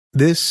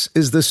This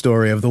is the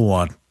story of the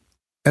one.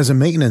 As a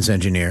maintenance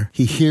engineer,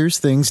 he hears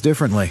things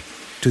differently.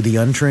 To the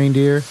untrained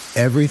ear,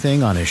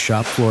 everything on his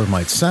shop floor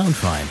might sound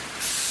fine,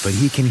 but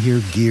he can hear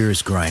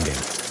gears grinding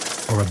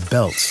or a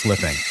belt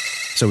slipping.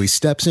 So he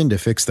steps in to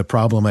fix the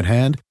problem at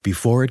hand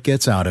before it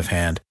gets out of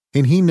hand.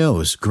 And he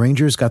knows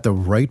Grainger's got the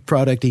right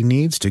product he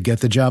needs to get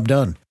the job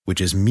done,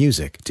 which is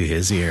music to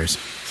his ears.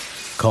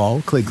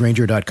 Call, click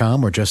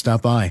Grainger.com, or just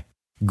stop by.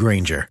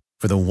 Grainger,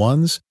 for the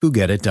ones who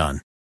get it done.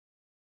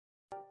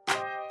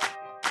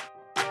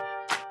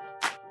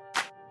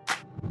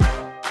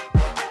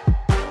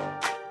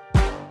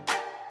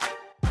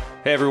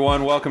 Hey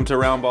everyone, welcome to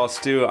Roundball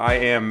Stew. I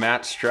am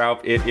Matt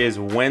Stroup. It is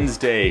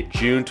Wednesday,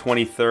 June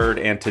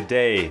 23rd, and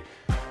today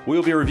we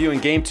will be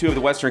reviewing Game 2 of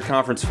the Western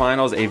Conference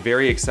Finals, a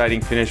very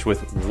exciting finish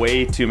with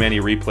way too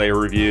many replay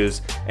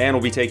reviews, and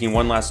we'll be taking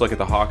one last look at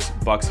the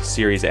Hawks-Bucks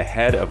series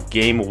ahead of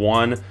Game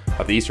 1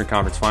 of the Eastern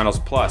Conference Finals,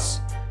 plus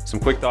some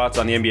quick thoughts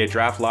on the NBA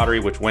Draft Lottery,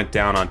 which went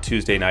down on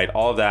Tuesday night.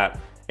 All of that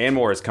and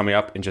more is coming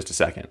up in just a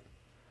second.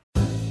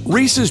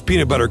 Reese's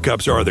Peanut Butter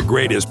Cups are the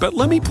greatest, but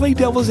let me play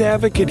devil's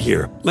advocate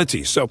here. Let's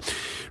see. So,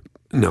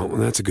 no,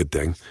 that's a good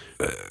thing.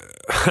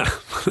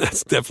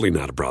 That's definitely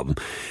not a problem.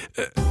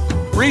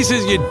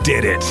 Reese's, you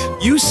did it.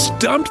 You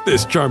stumped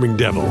this charming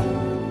devil.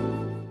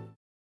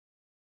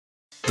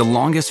 The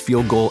longest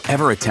field goal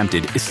ever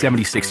attempted is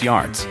 76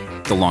 yards.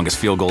 The longest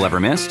field goal ever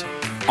missed?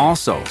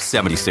 Also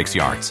 76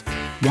 yards.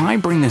 Why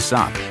bring this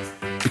up?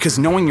 Because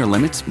knowing your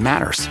limits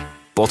matters,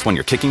 both when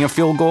you're kicking a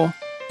field goal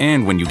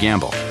and when you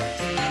gamble.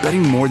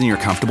 Betting more than you're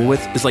comfortable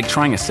with is like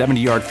trying a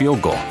 70-yard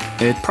field goal.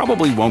 It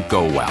probably won't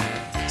go well.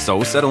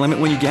 So set a limit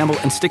when you gamble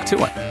and stick to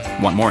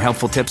it. Want more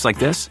helpful tips like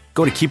this?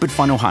 Go to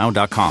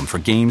keepitfunohio.com for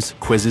games,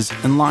 quizzes,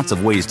 and lots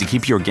of ways to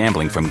keep your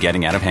gambling from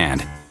getting out of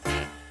hand.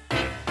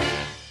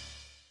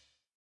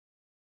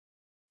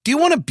 Do you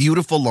want a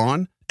beautiful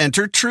lawn?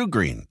 Enter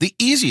TruGreen, the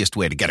easiest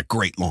way to get a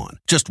great lawn.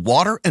 Just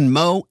water and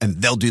mow, and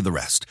they'll do the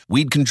rest.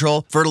 Weed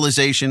control,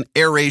 fertilization,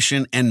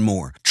 aeration, and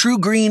more.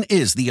 TruGreen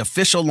is the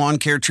official lawn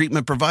care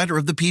treatment provider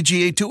of the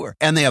PGA Tour,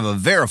 and they have a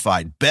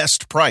verified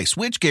best price,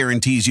 which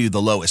guarantees you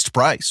the lowest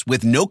price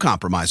with no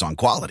compromise on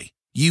quality.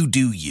 You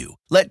do you.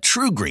 Let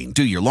TruGreen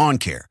do your lawn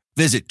care.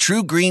 Visit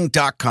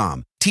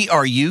TruGreen.com,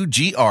 TruGreen.com,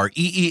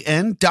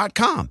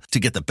 to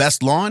get the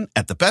best lawn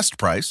at the best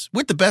price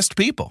with the best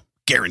people.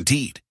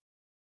 Guaranteed.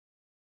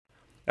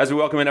 As we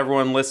welcome in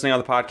everyone listening on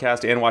the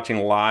podcast and watching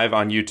live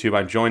on YouTube,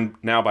 I'm joined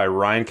now by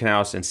Ryan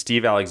Knaus and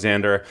Steve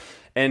Alexander.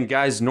 And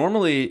guys,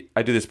 normally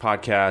I do this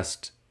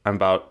podcast, I'm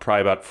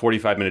probably about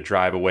 45-minute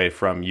drive away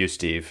from you,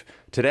 Steve.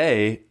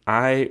 Today,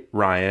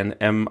 Ryan,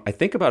 am I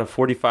think about a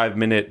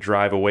 45-minute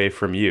drive away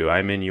from you.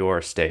 I'm in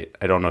your state.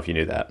 I don't know if you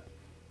knew that.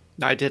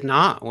 I did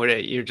not.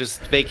 You're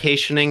just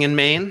vacationing in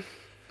Maine?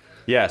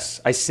 Yes.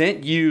 I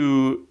sent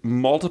you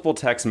multiple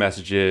text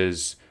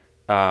messages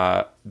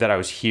that I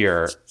was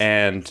here,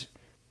 and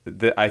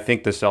I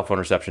think the cell phone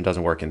reception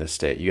doesn't work in this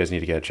state. You guys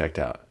need to get it checked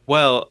out.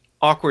 Well,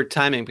 awkward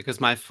timing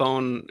because my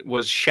phone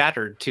was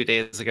shattered 2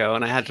 days ago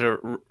and I had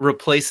to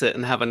replace it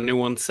and have a new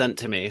one sent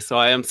to me. So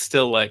I am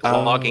still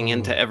logging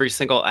into every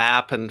single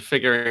app and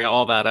figuring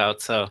all that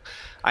out. So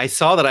I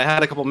saw that I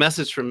had a couple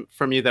messages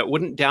from you that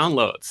wouldn't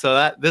download.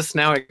 So this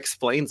now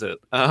explains it.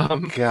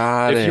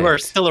 If you are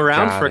still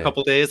around for a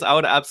couple days, I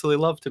would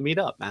absolutely love to meet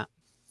up, Matt.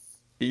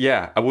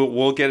 Yeah,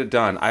 we'll get it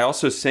done. I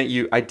also sent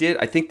you, I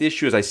think the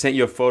issue is I sent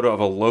you a photo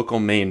of a local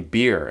Maine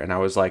beer, and I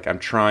was like, I'm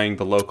trying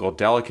the local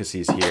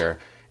delicacies here.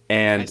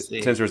 And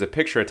since there was a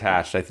picture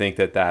attached, I think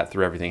that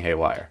threw everything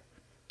haywire.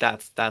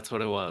 That's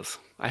what it was.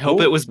 I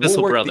hope it was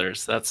Bissell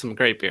Brothers. That's some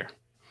great beer.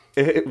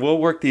 We'll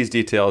work these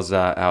details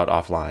out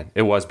offline.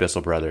 It was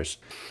Bissell Brothers.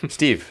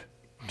 Steve,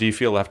 do you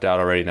feel left out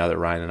already now that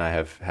Ryan and I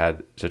have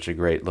had such a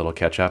great little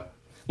catch-up?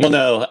 Well,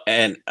 no,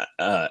 and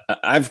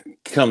I've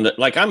come to,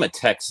 I'm a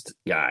text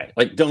guy.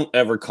 Don't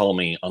ever call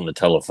me on the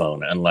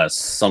telephone unless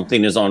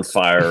something is on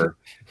fire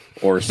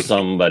or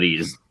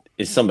somebody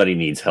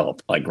needs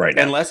help, right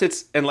now. Unless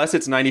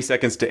it's 90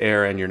 seconds to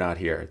air and you're not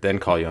here, then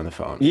call you on the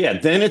phone. Yeah,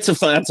 then that's a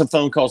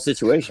phone call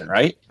situation,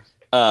 right?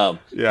 Yeah.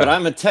 But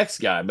I'm a text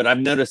guy. But I've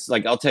noticed,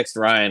 I'll text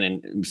Ryan,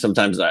 and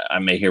sometimes I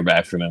may hear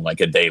back from him a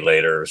day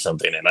later or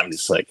something, and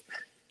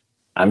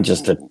I'm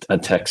just a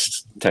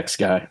text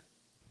guy.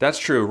 That's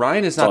true.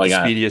 Ryan is not the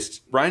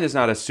speediest. Ryan is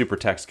not a super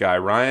text guy.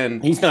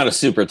 He's not a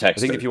super texter.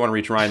 I think if you want to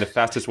reach Ryan, the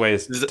fastest way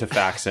is to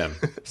fax him.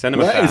 Send him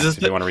a fax if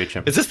you want to reach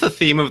him. Is this the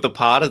theme of the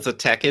pod? It's a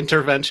tech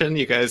intervention?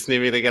 You guys need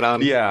me to get on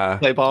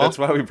play ball? That's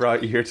why we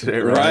brought you here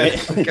today,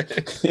 Ryan.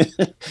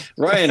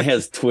 Ryan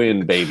has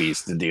twin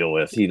babies to deal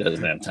with. He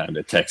doesn't have time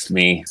to text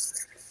me.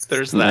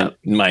 There's that.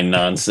 My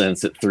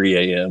nonsense at 3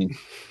 a.m.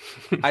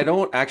 I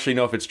don't actually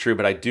know if it's true,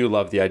 but I do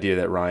love the idea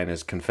that Ryan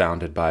is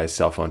confounded by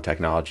cell phone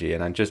technology,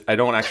 and I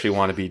don't actually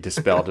want to be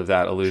dispelled of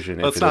that illusion.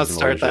 Let's not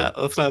start that.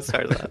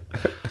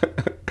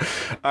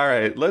 All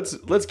right,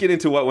 let's get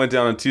into what went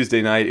down on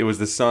Tuesday night. It was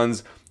the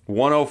Suns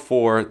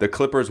 104, the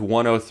Clippers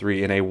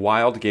 103 in a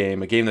wild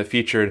game, a game that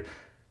featured,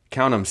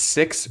 count them,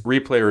 6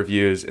 replay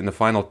reviews in the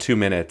final 2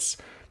 minutes.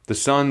 The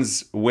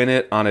Suns win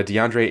it on a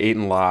DeAndre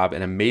Ayton lob,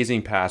 an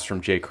amazing pass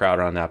from Jay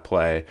Crowder on that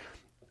play.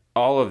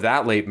 All of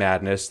that late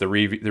madness, the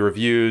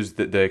reviews,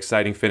 the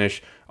exciting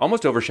finish,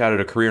 almost overshadowed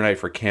a career night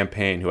for Cam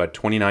Payne, who had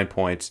 29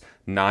 points,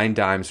 9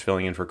 dimes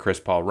filling in for Chris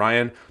Paul.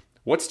 Ryan,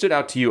 what stood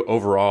out to you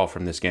overall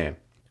from this game?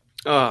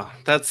 Oh,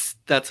 that's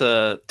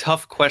a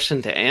tough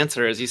question to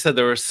answer. As you said,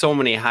 there were so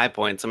many high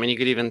points. I mean, you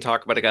could even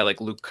talk about a guy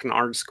like Luke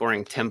Kennard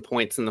scoring 10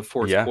 points in the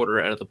fourth quarter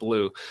out of the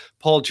blue.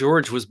 Paul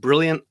George was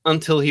brilliant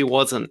until he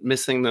wasn't,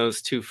 missing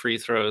those 2 free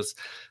throws.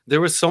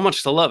 There was so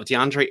much to love.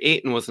 DeAndre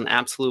Ayton was an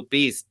absolute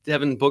beast.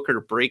 Devin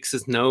Booker breaks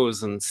his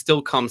nose and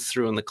still comes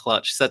through in the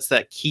clutch, sets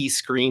that key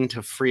screen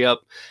to free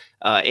up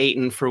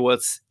Ayton for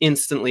what's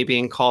instantly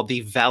being called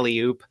the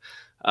Valley-oop.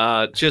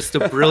 Just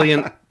a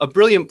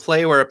brilliant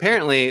play where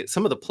apparently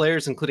some of the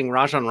players, including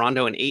Rajon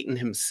Rondo and Ayton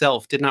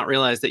himself, did not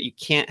realize that you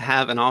can't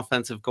have an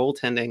offensive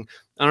goaltending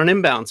on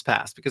an inbounds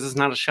pass because it's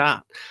not a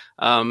shot.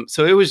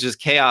 So it was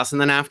just chaos.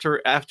 And then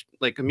after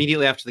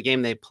immediately after the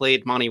game, they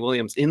played Monty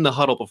Williams in the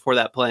huddle before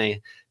that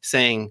play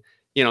saying,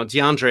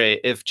 DeAndre,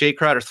 if Jay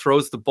Crowder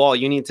throws the ball,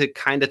 you need to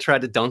kind of try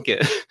to dunk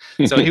it.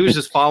 So he was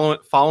just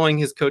following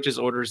his coach's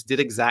orders, did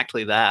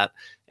exactly that,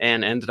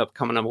 and ended up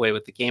coming away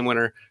with the game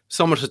winner.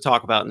 So much to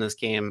talk about in this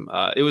game.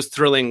 It was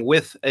thrilling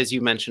with, as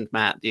you mentioned,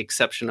 Matt, the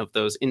exception of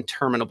those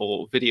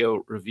interminable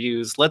video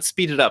reviews. Let's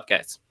speed it up,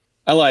 guys.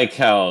 I like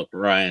how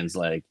Ryan's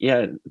like,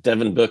 yeah,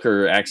 Devin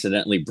Booker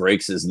accidentally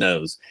breaks his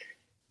nose.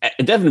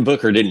 Devin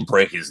Booker didn't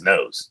break his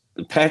nose.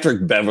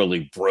 Patrick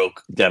Beverley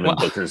broke Devin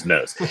Booker's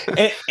nose.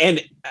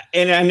 And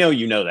I know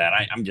you know that.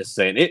 I'm just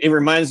saying. It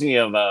reminds me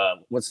of,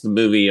 what's the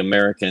movie,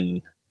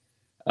 American...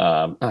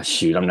 I'm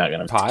not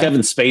gonna.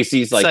 Kevin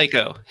Spacey's like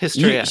Psycho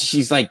history.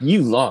 She's like,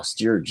 you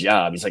lost your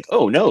job. He's like,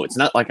 oh no, it's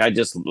not like I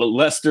just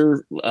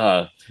Lester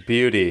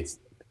Beauty.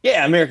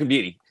 Yeah, American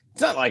Beauty.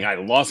 It's not like I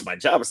lost my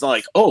job. It's not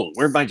like, oh,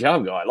 where'd my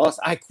job go?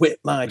 I quit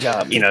my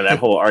job. That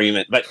whole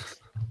argument. But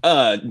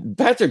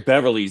Patrick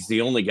Beverley's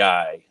the only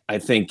guy I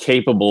think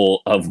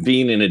capable of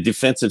being in a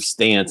defensive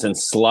stance and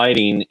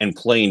sliding and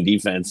playing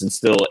defense and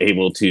still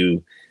able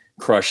to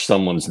crush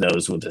someone's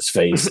nose with his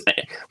face.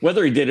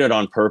 Whether he did it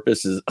on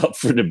purpose is up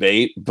for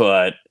debate,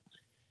 but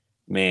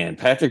man,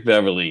 Patrick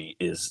Beverley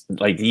is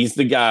like, he's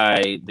the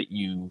guy that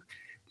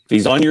if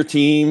he's on your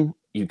team,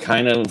 you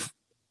kind of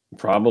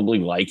probably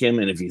like him.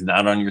 And if he's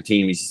not on your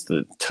team, he's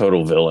the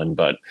total villain.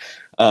 But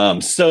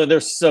so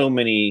there's so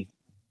many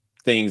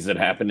things that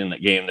happened in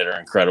that game that are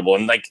incredible.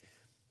 And like,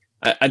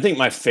 I think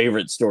my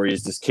favorite story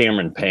is just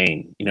Cameron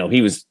Payne.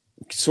 He was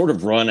sort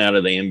of run out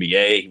of the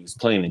NBA. He was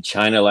playing in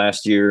China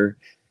last year.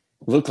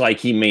 Looked like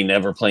he may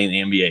never play in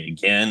the NBA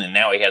again. And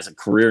now he has a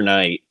career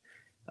night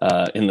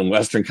in the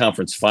Western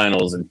Conference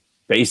Finals. And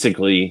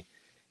basically,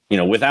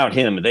 without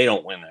him, they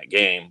don't win that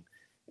game.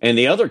 And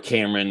the other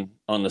Cameron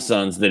on the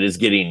Suns that is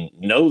getting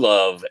no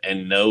love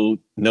and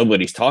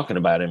nobody's talking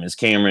about him is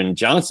Cameron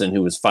Johnson,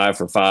 who was 5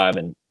 for 5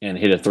 and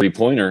hit a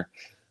 3-pointer,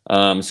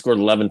 scored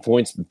 11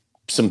 points,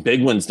 some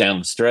big ones down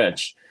the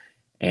stretch.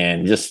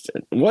 And just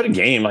what a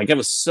game. Like, it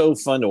was so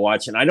fun to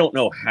watch. And I don't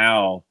know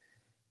how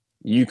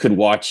you could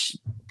watch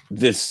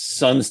this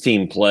Suns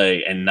team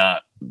play and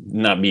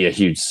not be a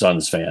huge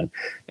Suns fan.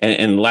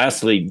 And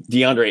lastly,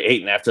 DeAndre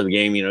Ayton after the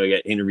game, he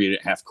got interviewed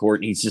at half court,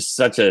 and he's just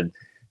such a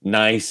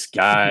nice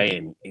guy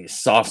and he's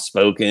soft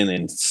spoken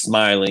and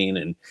smiling.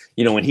 And,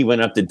 when he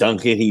went up to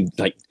dunk it, he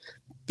like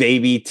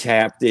baby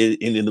tapped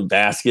it into the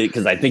basket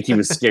because I think he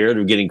was scared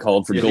of getting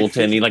called for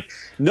goaltending. Like,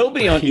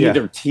 nobody on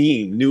either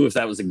team knew if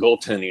that was a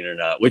goaltending or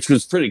not, which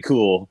was pretty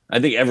cool.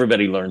 I think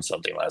everybody learned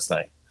something last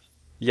night.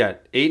 Yeah,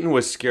 Ayton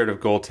was scared of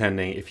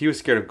goaltending. If he was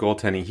scared of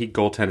goaltending, he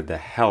goaltended the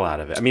hell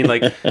out of it. I mean,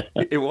 like,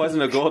 it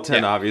wasn't a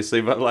goaltend,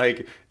 obviously, but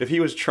like, if he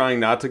was trying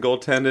not to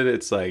goaltend it,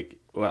 it's like,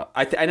 well,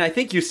 and I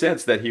think you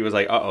sensed that he was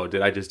like, uh-oh,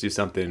 did I just do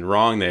something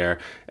wrong there?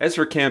 As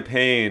for Cam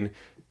Payne,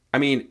 I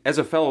mean, as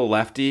a fellow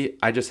lefty,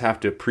 I just have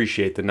to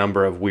appreciate the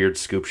number of weird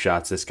scoop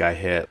shots this guy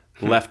hit.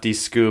 Lefty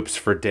scoops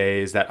for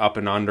days. That up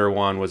and under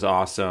one was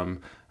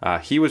awesome.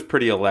 He was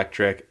pretty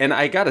electric. And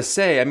I got to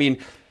say, I mean,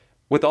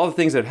 with all the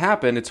things that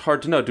happened, it's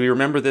hard to know. Do we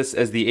remember this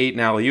as the Ayton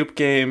alley-oop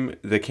game,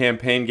 the Cam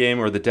Payne game,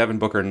 or the Devin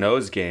Booker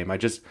nose game? I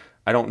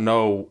don't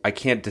know. I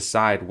can't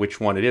decide which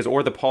one it is.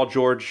 Or the Paul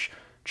George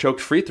choked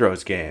free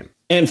throws game.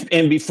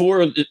 And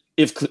before,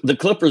 if the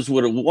Clippers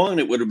would have won,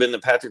 it would have been the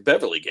Patrick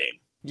Beverley game.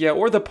 Yeah,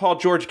 or the Paul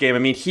George game. I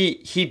mean,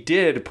 he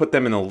did put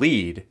them in the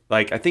lead.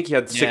 Like, I think he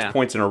had 6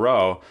 points in a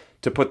row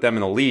to put them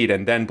in the lead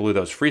and then blew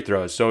those free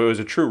throws. So it was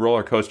a true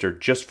roller coaster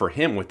just for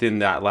him within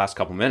that last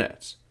couple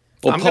minutes.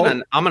 Well,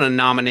 I'm gonna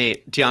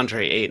nominate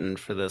DeAndre Ayton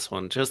for this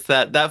one. Just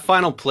that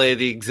final play,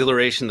 the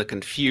exhilaration, the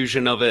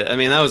confusion of it. I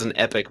mean, that was an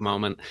epic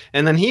moment.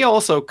 And then he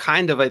also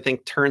kind of, I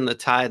think, turned the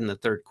tide in the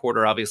third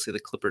quarter. Obviously,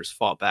 the Clippers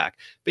fought back,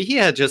 but he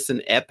had just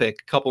an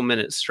epic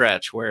couple-minute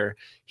stretch where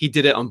he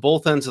did it on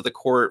both ends of the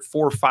court,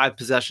 4 or 5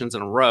 possessions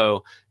in a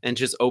row, and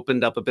just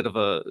opened up a bit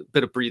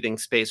of breathing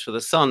space for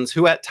the Suns,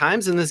 who at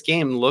times in this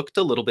game looked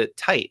a little bit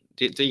tight.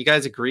 Do you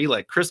guys agree?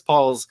 Like, Chris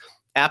Paul's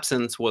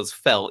absence was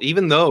felt,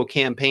 even though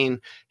Cam Payne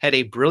had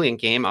a brilliant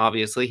game.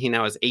 Obviously, he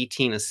now has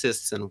 18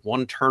 assists and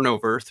 1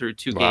 turnover through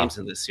 2 games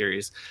in this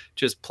series,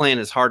 just playing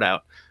his heart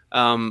out.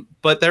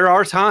 But there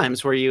are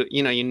times where you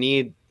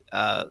need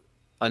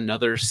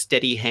another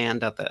steady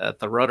hand at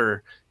the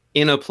rudder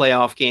in a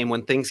playoff game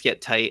when things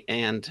get tight.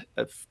 And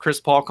if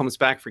Chris Paul comes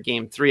back for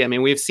game 3, I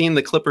mean, we've seen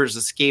the Clippers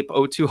escape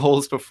 0-2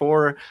 holes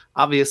before.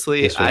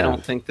 Obviously, yes, I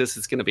don't think this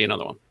is going to be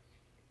another one.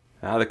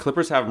 The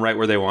Clippers have them right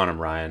where they want them,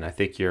 Ryan. I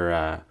think you're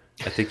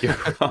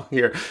wrong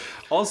here.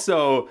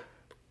 Also,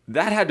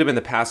 that had to have been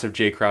the pass of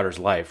Jay Crowder's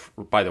life,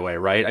 by the way,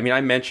 right? I mean,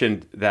 I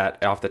mentioned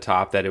that off the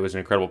top that it was an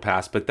incredible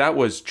pass, but that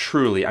was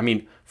truly, I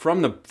mean,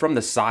 from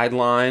the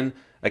sideline,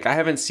 like I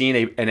haven't seen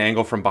an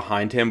angle from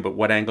behind him, but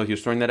what angle he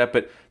was throwing that at,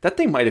 but that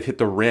thing might have hit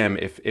the rim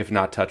if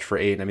not touched for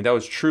Ayton. I mean, that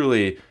was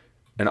truly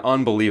an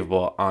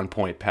unbelievable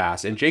on-point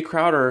pass. And Jay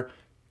Crowder,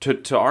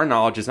 to our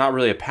knowledge, is not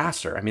really a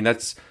passer. I mean,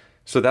 that's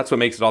what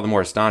makes it all the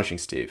more astonishing,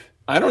 Steve.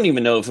 I don't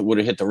even know if it would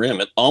have hit the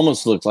rim. It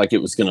almost looked like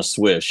it was going to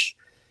swish.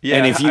 Yeah,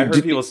 and I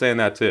heard people saying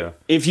that too.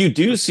 If you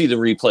do see the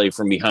replay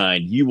from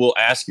behind, you will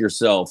ask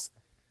yourself,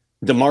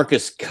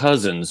 DeMarcus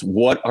Cousins,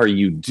 what are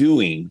you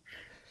doing?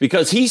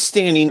 Because he's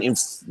standing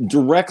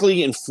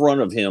directly in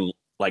front of him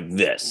like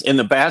this, and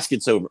the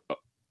basket's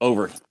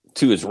over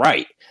to his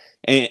right.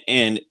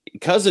 And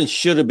Cousins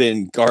should have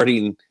been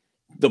guarding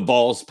the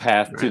ball's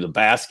path to the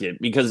basket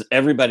because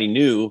everybody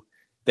knew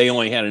they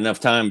only had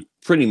enough time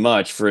pretty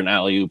much for an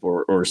alley-oop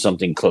or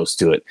something close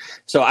to it.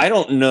 So I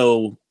don't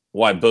know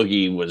why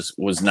Boogie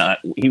was not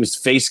 – he was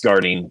face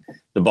guarding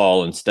the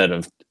ball instead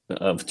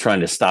of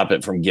trying to stop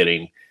it from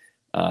getting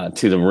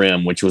to the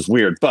rim, which was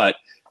weird. But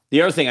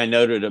the other thing I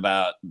noted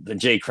about the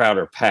Jay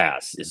Crowder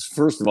pass is,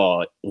 first of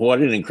all, what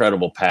an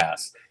incredible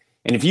pass.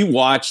 And if you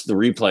watch the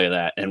replay of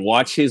that and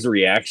watch his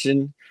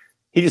reaction,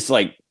 he just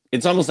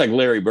it's almost like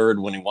Larry Bird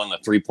when he won the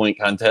 3-point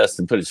contest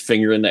and put his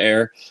finger in the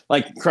air.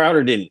 Like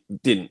Crowder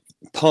didn't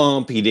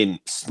pump, he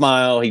didn't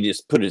smile, he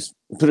just put his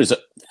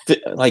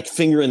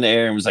finger in the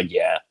air and was like,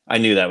 "Yeah, I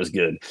knew that was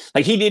good."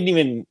 Like he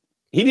didn't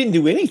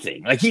do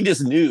anything. Like he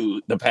just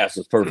knew the pass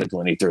was perfect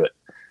when he threw it.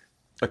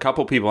 A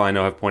couple people I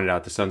know have pointed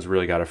out the Suns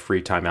really got a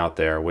free timeout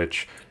there,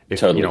 which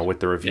with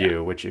the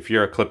review, which if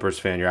you're a Clippers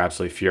fan, you're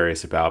absolutely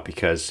furious about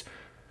because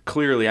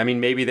clearly, I mean,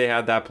 maybe they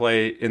had that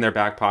play in their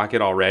back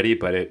pocket already,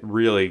 but it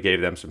really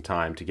gave them some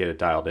time to get it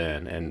dialed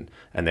in,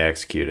 and they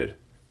execued.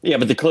 Yeah,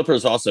 but the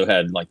Clippers also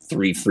had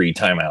 3 free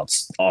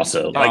timeouts.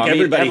 Also,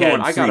 everybody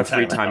had. I got a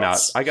free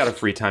timeout. I got a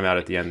free timeout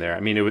at the end there.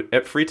 I mean, it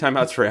was free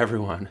timeouts for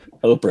everyone.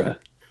 Oprah.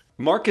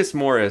 Marcus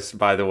Morris,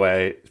 by the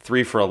way,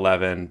 3 for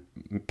 11,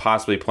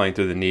 possibly playing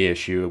through the knee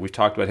issue. We've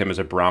talked about him as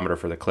a barometer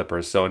for the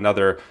Clippers, so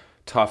another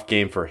tough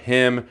game for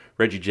him.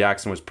 Reggie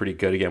Jackson was pretty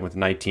good again with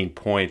 19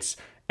 points.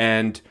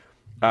 And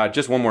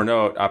just one more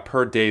note,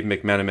 per Dave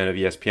McMenamin of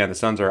ESPN, the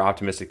Suns are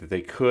optimistic that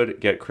they could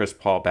get Chris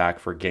Paul back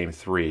for Game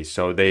 3.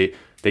 So they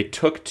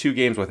took 2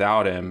 games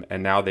without him,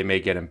 and now they may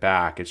get him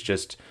back. It's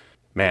just,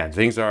 man,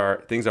 things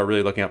are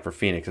really looking up for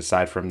Phoenix,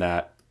 aside from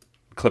that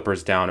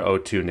Clippers down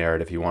 0-2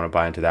 narrative, if you want to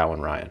buy into that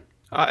one, Ryan.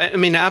 I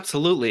mean,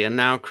 absolutely. And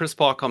now Chris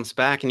Paul comes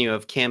back and you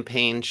have Cam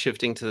Payne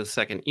shifting to the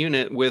second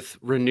unit with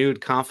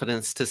renewed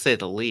confidence, to say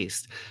the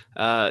least.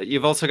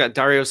 You've also got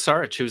Dario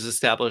Saric, who's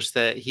established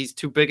that he's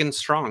too big and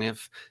strong.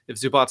 If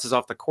Zubac is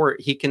off the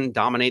court, he can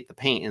dominate the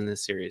paint in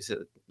this series.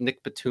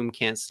 Nick Batum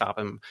can't stop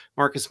him.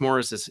 Marcus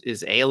Morris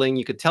is ailing.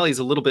 You could tell he's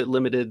a little bit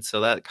limited,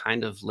 so that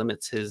kind of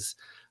limits his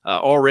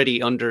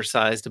already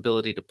undersized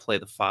ability to play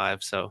the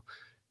 5. So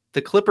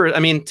the Clippers, I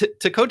mean,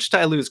 to Coach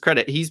Ty Lue's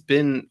credit, he's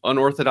been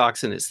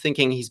unorthodox in his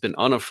thinking. He's been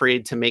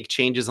unafraid to make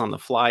changes on the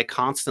fly,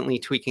 constantly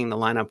tweaking the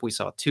lineup. We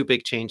saw 2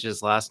 big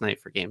changes last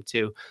night for Game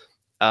 2.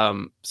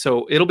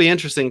 So it'll be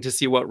interesting to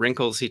see what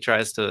wrinkles he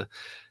tries to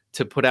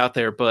put out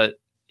there. But,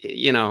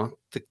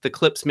 the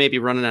Clips may be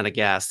running out of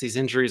gas. These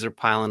injuries are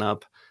piling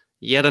up.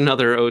 Yet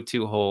another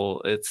 0-2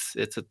 hole. It's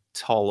a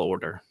tall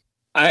order.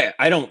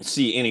 I don't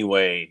see any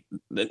way.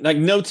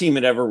 No team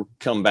had ever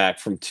come back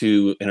from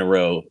 2 in a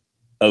row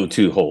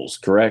 0-2 holes,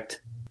 correct?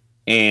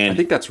 And I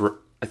think that's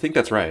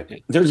right.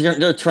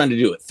 They're trying to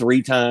do it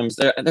 3 times.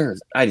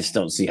 I just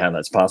don't see how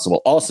that's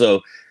possible.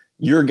 Also,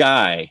 your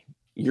guy,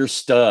 your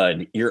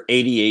stud, your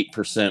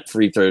 88%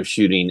 free throw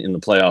shooting in the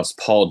playoffs,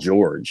 Paul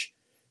George,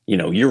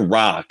 your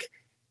rock,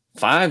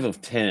 5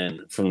 of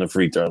 10 from the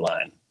free throw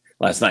line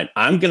last night.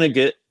 I'm going to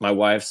get my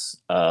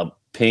wife's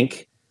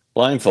pink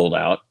blindfold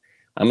out.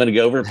 I'm going to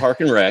go over to Park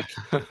and Rec.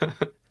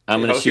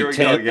 I'm going to shoot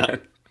 10.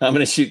 I'm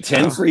going to shoot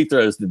 10 free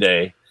throws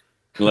today.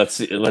 Let's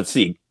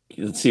see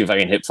if I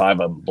can hit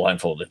 5 of them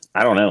blindfolded.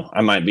 I don't know.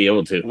 I might be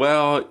able to.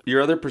 Well,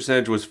 your other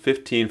percentage was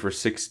 15 for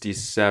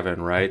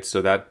 67, right?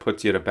 So that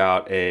puts you at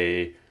about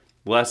a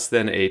less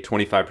than a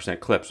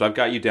 25% clip. So I've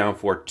got you down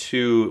for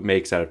 2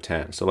 makes out of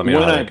 10. So let me know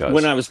how that goes.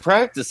 When I was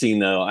practicing,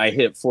 though, I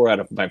hit 4 out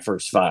of my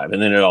first 5,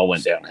 and then it all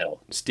went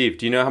downhill. Steve,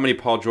 do you know how many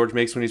Paul George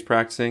makes when he's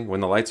practicing?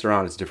 When the lights are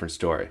on, it's a different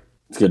story.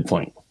 Good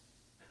point.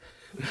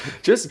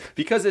 Just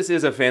because this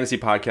is a fantasy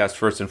podcast,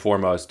 first and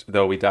foremost,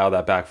 though we dial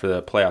that back for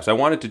the playoffs, I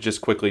wanted to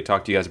just quickly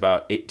talk to you guys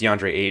about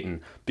DeAndre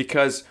Ayton,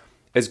 because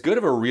as good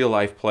of a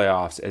real-life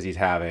playoffs as he's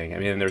having, I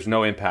mean, there's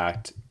no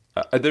impact.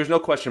 There's no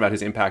question about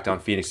his impact on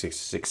Phoenix's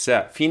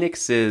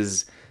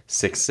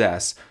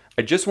success.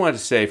 I just wanted to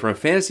say, from a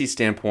fantasy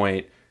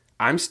standpoint,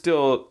 I'm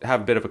still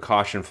have a bit of a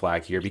caution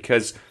flag here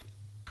because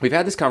we've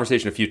had this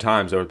conversation a few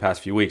times over the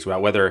past few weeks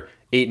about whether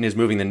Ayton is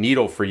moving the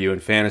needle for you in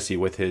fantasy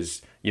with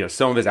his,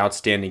 some of his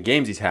outstanding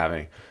games he's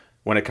having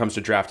when it comes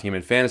to drafting him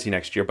in fantasy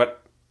next year.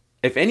 But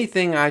if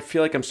anything, I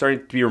feel like I'm starting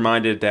to be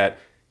reminded that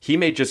he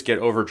may just get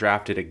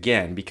overdrafted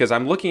again because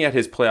I'm looking at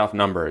his playoff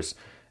numbers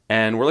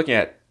and we're looking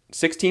at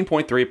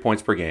 16.3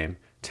 points per game,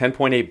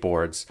 10.8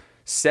 boards,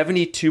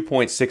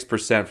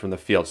 72.6% from the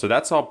field. So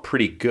that's all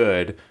pretty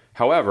good.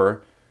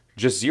 However,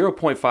 just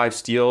 0.5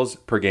 steals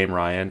per game,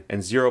 Ryan,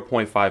 and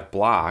 0.5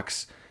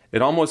 blocks.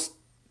 It almost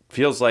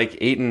feels like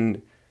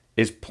Ayton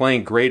is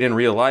playing great in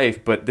real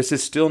life, but this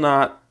is still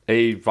not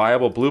a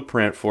viable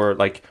blueprint for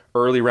like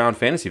early round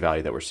fantasy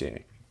value that we're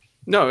seeing.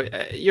 No,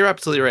 you're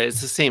absolutely right.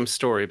 It's the same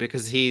story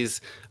because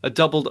he's a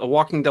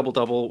walking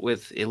double-double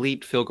with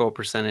elite field goal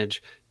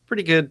percentage,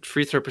 pretty good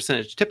free throw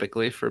percentage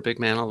typically for a big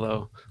man,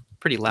 although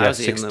pretty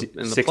lousy in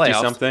the 60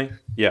 playoffs. Something.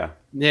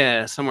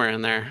 Yeah, somewhere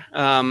in there.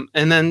 And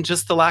then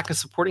just the lack of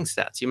supporting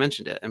stats. You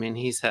mentioned it. I mean,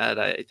 he's had,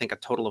 I think, a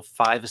total of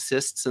 5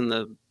 assists in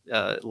the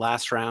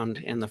last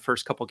round and the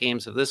first couple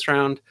games of this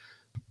round.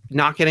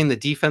 Not getting the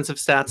defensive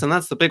stats, and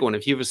that's the big one.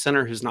 If you have a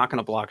center who's not going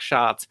to block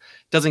shots,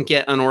 doesn't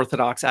get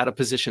unorthodox out of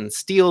position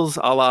steals,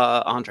 a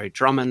la Andre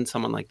Drummond,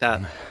 someone like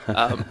that,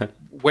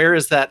 where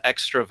is that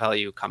extra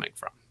value coming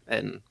from?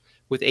 And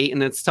with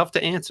Ayton, it's tough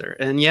to answer.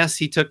 And yes,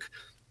 he took,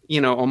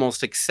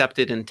 almost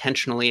accepted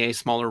intentionally a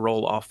smaller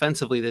role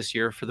offensively this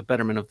year for the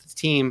betterment of the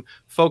team,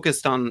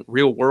 focused on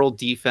real world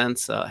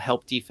defense,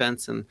 help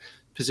defense, and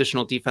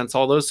positional defense,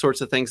 all those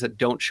sorts of things that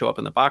don't show up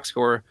in the box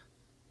score.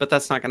 But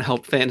that's not going to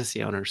help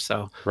fantasy owners.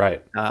 So,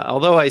 right.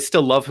 Although I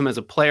still love him as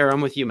a player, I'm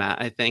with you,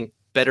 Matt. I think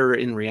better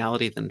in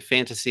reality than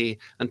fantasy.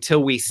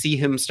 Until we see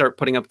him start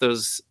putting up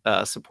those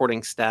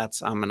supporting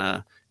stats, I'm going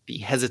to be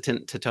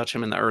hesitant to touch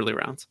him in the early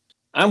rounds.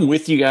 I'm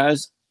with you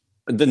guys.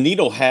 The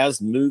needle has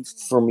moved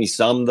for me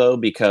some, though,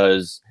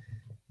 because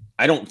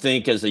I don't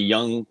think as a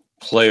young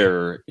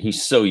player,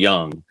 he's so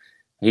young.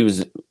 He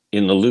was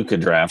in the Luka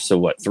draft.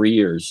 So 3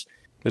 years?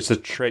 It's the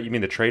trade. You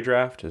mean the trade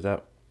draft? Is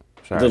that?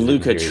 Sorry, the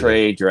Luka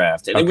trade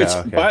draft. And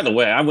by the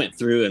way, I went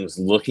through and was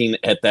looking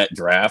at that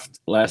draft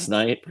last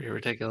night. Pretty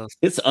ridiculous.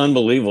 It's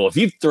unbelievable. If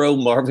you throw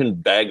Marvin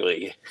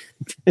Bagley,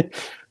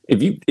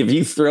 if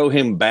you throw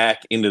him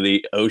back into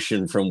the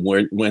ocean from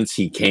whence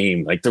he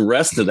came, like the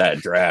rest of that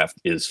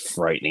draft is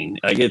frightening.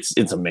 Like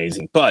it's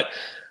amazing. But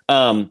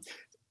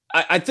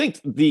I think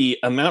the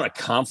amount of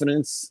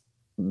confidence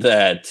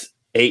that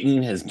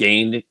Ayton has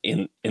gained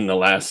in the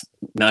last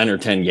 9 or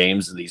 10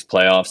 games of these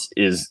playoffs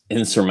is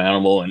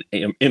insurmountable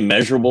and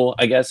immeasurable,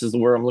 I guess is the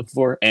word I'm looking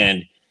for.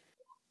 And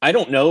I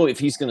don't know if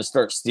he's going to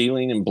start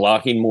stealing and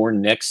blocking more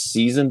next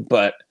season,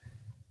 but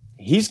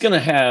he's going to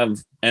have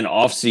an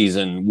off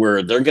season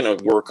where they're going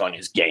to work on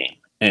his game.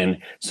 And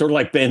sort of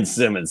like Ben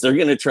Simmons, they're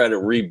going to try to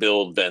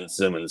rebuild Ben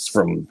Simmons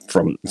from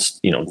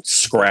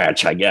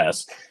scratch, I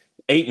guess.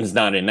 Ayton's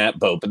not in that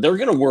boat, but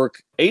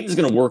Ayton's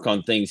going to work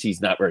on things he's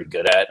not very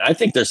good at. I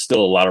think there's still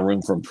a lot of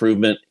room for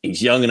improvement.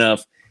 He's young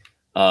enough.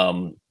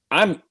 I'm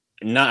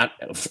not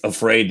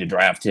afraid to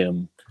draft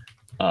him,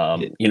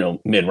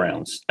 mid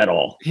rounds at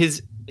all.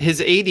 His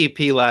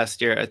ADP last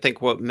year, I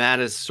think what Matt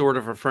is sort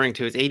of referring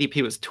to, his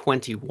ADP was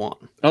 21.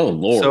 Oh,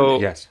 Lord.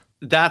 So yes.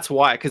 That's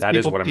why. That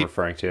is what I'm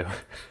referring to.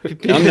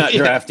 I'm not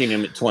drafting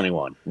him at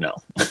 21. No.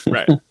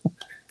 Right.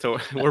 So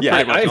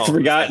I've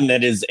forgotten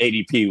that his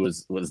ADP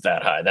was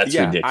that high. That's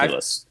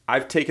ridiculous.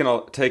 I've taken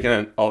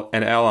an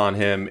L on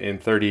him in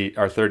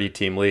our 30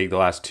 team league the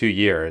last 2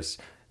 years.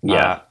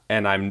 Yeah,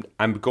 and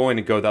I'm going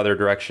to go the other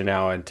direction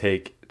now and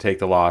take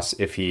the loss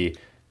if he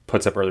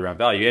puts up early round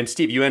value. And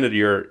Steve, you ended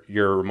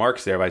your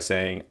remarks there by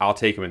saying I'll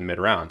take him in mid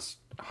rounds.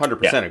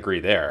 100%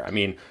 agree there. I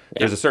mean,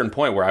 there's a certain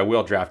point where I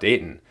will draft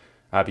Ayton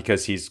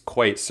because he's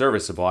quite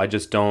serviceable. I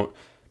just don't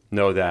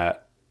know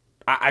that.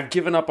 I've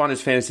given up on his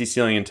fantasy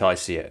ceiling until I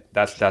see it.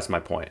 That's my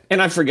point.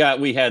 And I forgot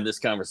we had this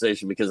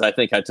conversation because I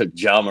think I took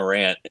Ja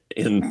Morant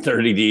in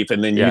 30 deep,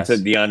 and then you took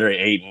DeAndre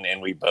Ayton,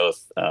 and we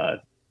both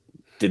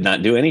did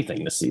not do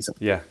anything this season.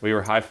 Yeah, we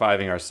were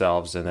high-fiving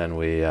ourselves, and then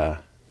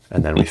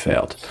we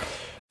failed.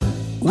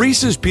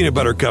 Reese's peanut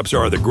butter cups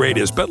are the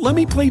greatest, but let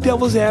me play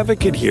devil's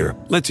advocate here.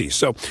 Let's see.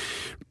 So,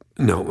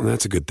 no,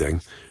 that's a good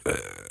thing.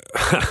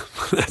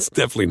 That's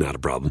definitely not a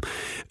problem.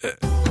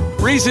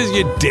 Reese's,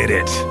 you did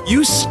it.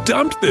 You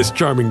stumped this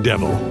charming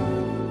devil.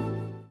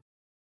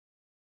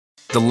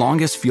 The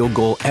longest field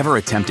goal ever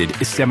attempted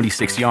is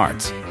 76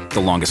 yards. The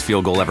longest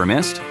field goal ever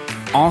missed?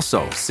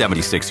 Also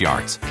 76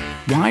 yards.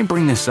 Why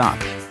bring this up?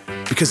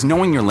 Because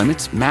knowing your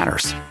limits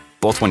matters,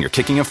 both when you're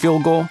kicking a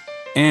field goal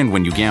and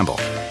when you gamble.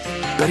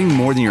 Betting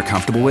more than you're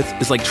comfortable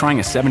with is like trying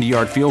a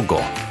 70-yard field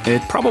goal.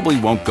 It probably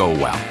won't go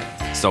well.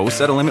 So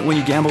set a limit when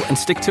you gamble and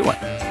stick to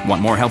it.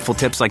 Want more helpful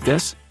tips like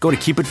this? Go to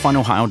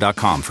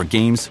keepitfunohio.com for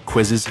games,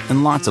 quizzes,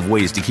 and lots of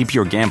ways to keep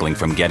your gambling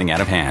from getting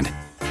out of hand.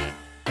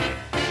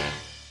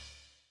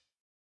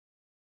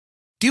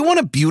 Do you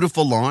want a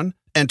beautiful lawn?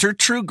 Enter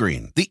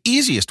TruGreen, the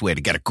easiest way to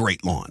get a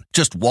great lawn.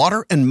 Just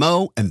water and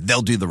mow, and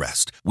they'll do the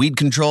rest. Weed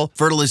control,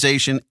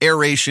 fertilization,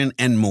 aeration,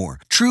 and more.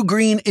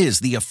 TruGreen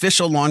is the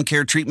official lawn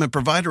care treatment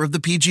provider of the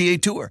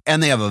PGA Tour,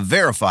 and they have a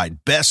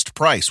verified best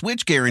price,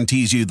 which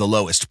guarantees you the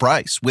lowest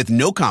price with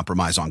no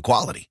compromise on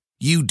quality.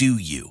 You do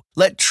you.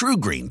 Let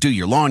TruGreen do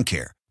your lawn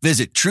care.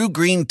 Visit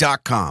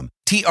TruGreen.com,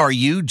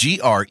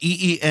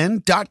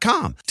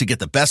 TruGreen.com, to get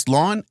the best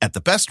lawn at the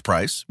best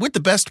price with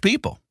the best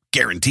people.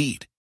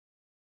 Guaranteed.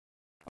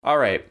 All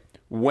right,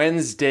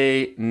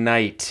 Wednesday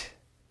night.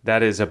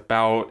 That is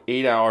about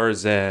 8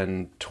 hours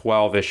and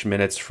 12-ish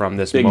minutes from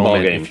this Big moment.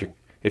 ball game.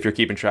 If you're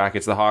keeping track,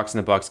 it's the Hawks and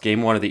the Bucks,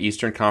 game one of the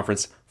Eastern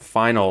Conference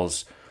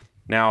Finals.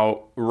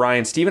 Now,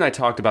 Ryan, Steve and I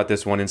talked about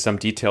this one in some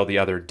detail the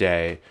other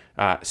day.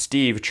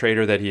 Steve,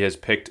 trader that he has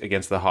picked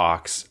against the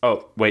Hawks.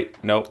 Oh,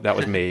 wait, no, that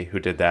was me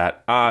who did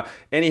that.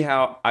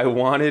 Anyhow, I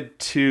wanted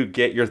to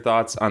get your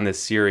thoughts on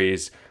this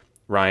series.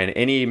 Ryan,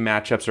 any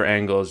matchups or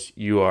angles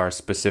you are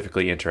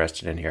specifically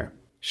interested in here?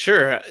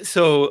 Sure.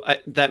 So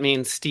that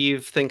means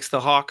Steve thinks the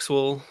Hawks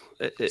will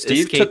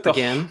escape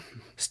again.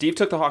 Steve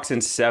took the Hawks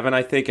in 7,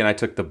 I think, and I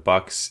took the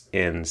Bucks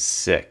in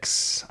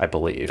 6, I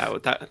believe.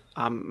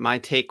 My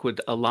take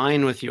would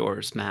align with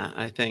yours, Matt.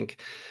 I think,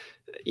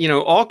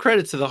 all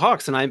credit to the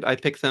Hawks, and I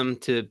picked them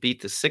to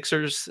beat the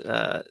Sixers.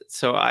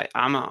 So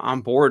I'm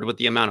on board with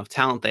the amount of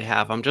talent they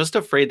have. I'm just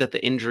afraid that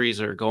the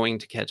injuries are going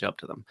to catch up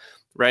to them,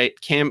 right?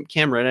 Cam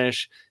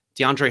Reddish,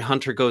 DeAndre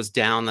Hunter goes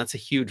down. That's a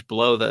huge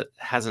blow that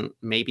hasn't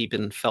maybe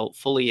been felt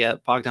fully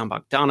yet. Bogdan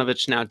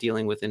Bogdanović now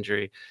dealing with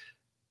injury.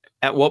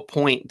 At what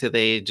point do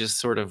they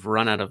just sort of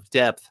run out of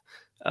depth?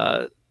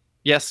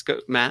 Yes,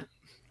 Matt?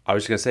 I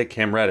was going to say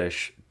Cam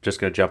Reddish, just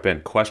going to jump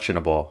in,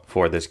 questionable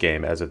for this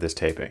game as of this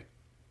taping,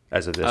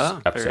 as of this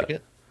episode. Very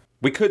good.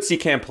 We could see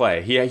Cam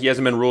play. He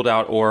hasn't been ruled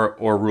out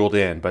or ruled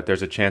in, but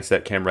there's a chance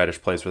that Cam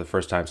Reddish plays for the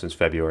first time since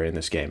February in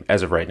this game,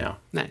 as of right now.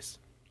 Nice.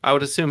 I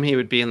would assume he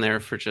would be in there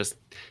for just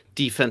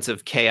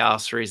defensive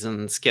chaos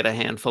reasons, get a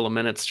handful of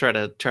minutes, try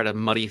to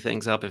muddy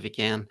things up if he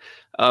can.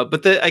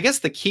 But I guess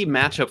the key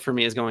matchup for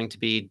me is going to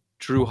be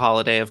Drew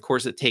Holiday. Of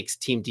course, it takes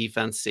team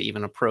defense to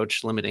even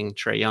approach limiting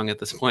Trae Young at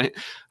this point.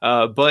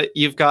 But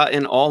you've got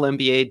an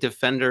all-NBA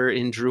defender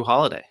in Drew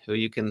Holiday, who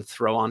you can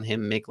throw on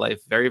him, make life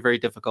very, very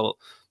difficult.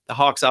 The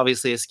Hawks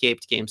obviously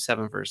escaped Game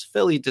 7 versus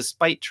Philly,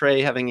 despite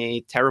Trae having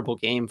a terrible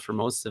game for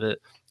most of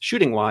it,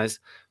 shooting-wise.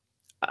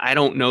 I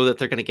don't know that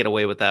they're going to get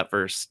away with that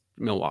versus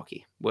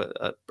Milwaukee, with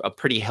a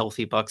pretty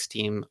healthy Bucks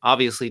team.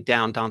 Obviously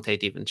down Dante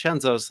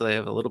DiVincenzo, so they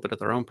have a little bit of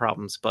their own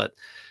problems. But,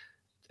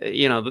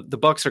 the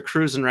Bucks are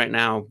cruising right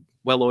now,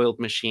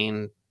 well-oiled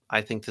machine. I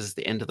think this is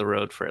the end of the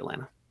road for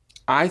Atlanta.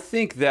 I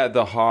think that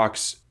the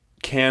Hawks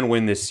can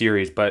win this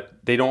series, but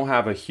they don't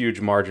have a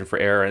huge margin for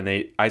error.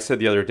 And I said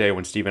the other day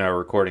when Steve and I were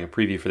recording a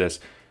preview for this,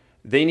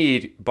 they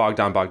need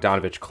Bogdan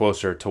Bogdanović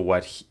closer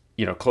to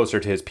closer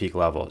to his peak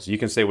levels. You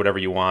can say whatever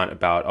you want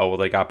about,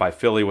 they got by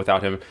Philly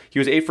without him. He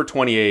was 8 for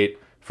 28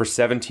 for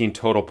 17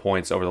 total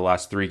points over the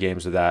last 3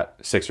 games of that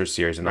Sixers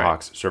series, and the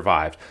Hawks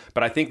survived.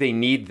 But I think they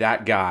need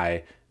that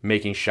guy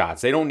making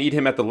shots. They don't need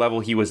him at the level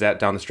he was at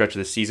down the stretch of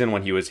the season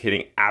when he was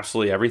hitting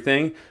absolutely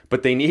everything,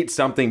 but they need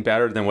something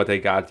better than what they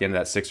got at the end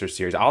of that Sixers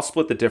series. I'll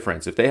split the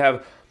difference. If they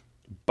have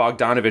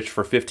Bogdanović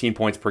for 15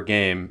 points per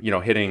game,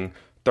 hitting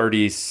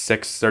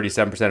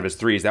 37% of his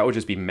threes, that would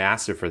just be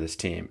massive for this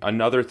team.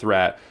 Another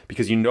threat,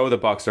 because the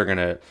Bucks are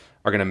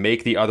gonna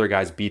make the other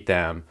guys beat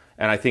them,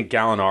 and I think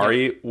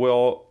Gallinari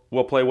will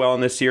play well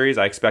in this series.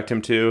 I expect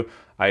him to.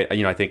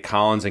 I think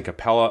Collins and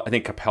Capella. I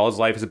think Capella's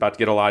life is about to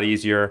get a lot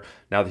easier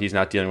now that he's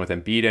not dealing with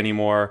Embiid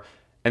anymore,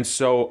 and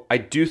so I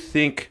do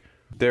think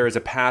there is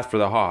a path for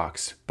the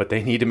Hawks, but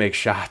they need to make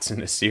shots in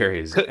this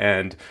series,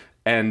 and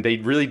they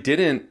really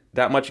didn't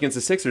that much against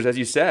the Sixers, as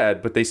you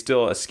said, but they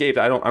still escaped.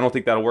 I don't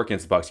think that'll work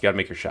against the Bucks. You got to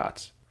make your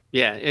shots.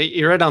 Yeah,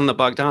 you're right on the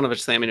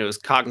Bogdanović thing. I mean, it was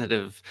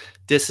cognitive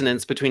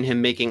dissonance between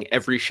him making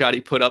every shot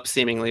he put up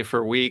seemingly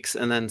for weeks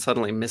and then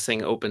suddenly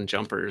missing open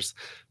jumpers,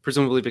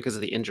 presumably because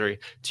of the injury.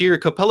 To your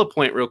Capella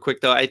point real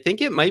quick, though, I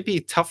think it might be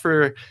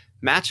tougher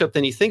matchup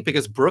than you think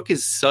because Brook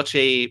is such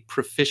a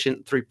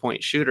proficient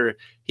three-point shooter.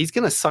 He's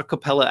going to suck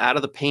Capella out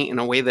of the paint in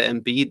a way that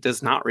Embiid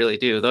does not really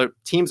do. The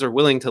teams are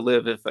willing to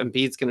live. If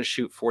Embiid's going to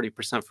shoot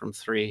 40% from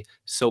 3,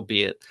 so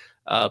be it.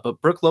 But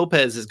Brook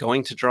Lopez is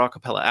going to draw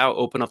Capella out,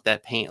 open up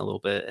that paint a little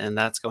bit, and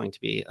that's going to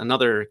be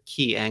another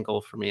key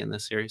angle for me in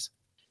this series.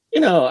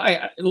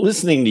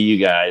 Listening to you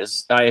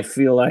guys, I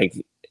feel like,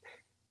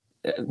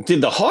 did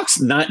the Hawks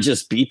not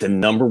just beat the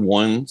number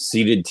 1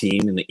 seeded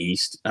team in the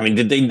East? I mean,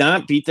 did they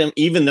not beat them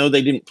even though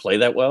they didn't play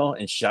that well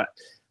and shot?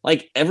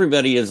 Like,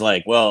 everybody is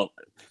like, well,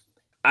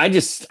 I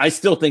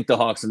still think the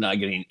Hawks are not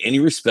getting any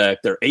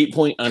respect. They're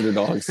 8-point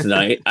underdogs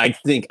tonight. I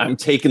think I'm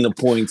taking the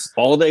points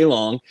all day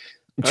long.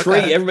 Okay.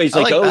 Trae, everybody's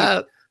like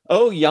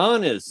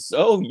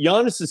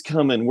Giannis is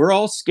coming. We're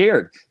all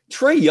scared.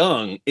 Trae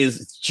Young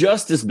is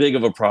just as big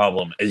of a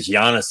problem as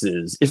Giannis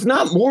is, if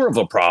not more of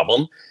a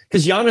problem,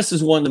 because Giannis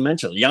is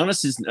one-dimensional.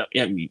 Giannis is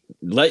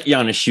let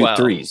Giannis shoot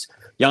threes.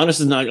 Giannis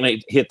is not going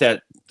to hit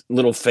that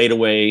little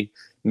fadeaway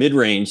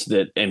mid-range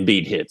that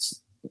Embiid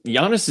hits.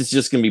 Giannis is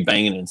just going to be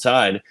banging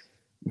inside.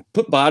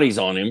 Put bodies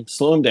on him,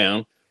 slow him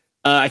down.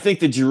 I think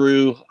the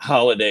Jrue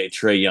Holiday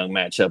Trae Young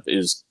matchup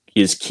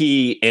is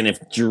key. And if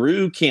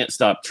Jrue can't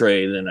stop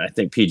Trae, then I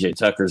think PJ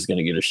Tucker is going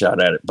to get a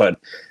shot at it. But,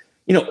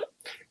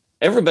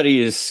 everybody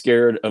is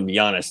scared of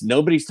Giannis.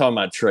 Nobody's talking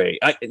about Trae.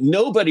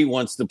 Nobody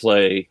wants to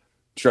play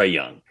Trae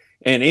Young.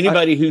 And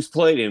anybody who's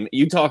played him,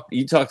 you talk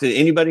to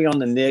anybody on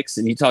the Knicks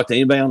and you talk to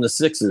anybody on the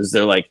Sixers,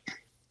 they're like,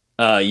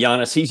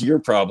 Giannis, he's your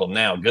problem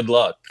now. Good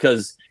luck.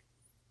 Because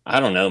I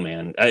don't know,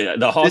 man.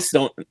 The Hawks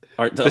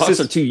Hawks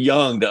are too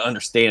young to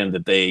understand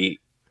that they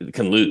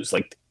can lose.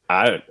 Like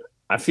I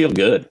feel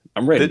good.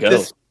 I'm ready to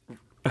go.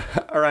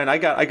 All right, I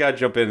got to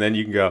jump in. Then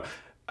you can go.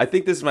 I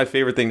think this is my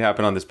favorite thing to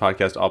happen on this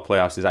podcast all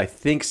playoffs. Is I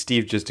think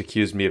Steve just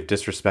accused me of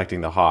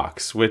disrespecting the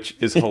Hawks, which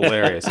is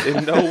hilarious.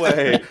 In no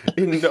way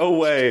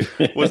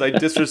was I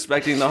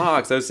disrespecting the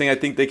Hawks. I was saying I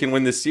think they can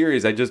win this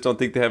series. I just don't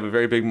think they have a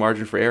very big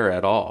margin for error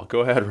at all.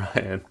 Go ahead,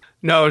 Ryan.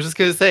 No, I was just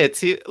going to say,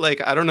 it's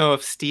like, I don't know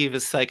if Steve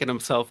is psyching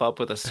himself up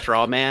with a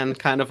straw man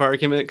kind of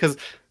argument, because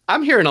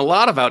I'm hearing a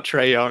lot about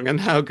Trae Young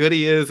and how good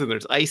he is, and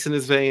there's ice in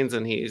his veins,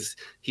 and he's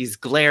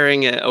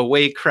glaring at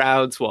away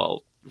crowds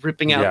while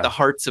ripping out the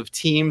hearts of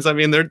teams. I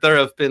mean, there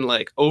have been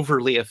like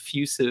overly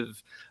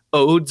effusive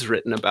odes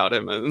written about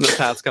him in the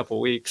past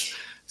couple weeks.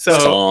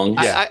 So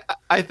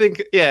I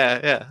think,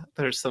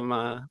 there's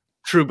some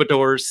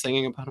troubadours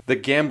singing about him. The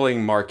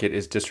gambling market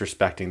is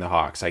disrespecting the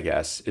Hawks, I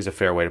guess, is a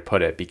fair way to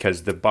put it,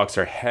 because the Bucks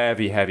are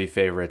heavy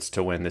favorites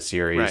to win the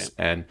series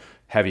and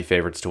heavy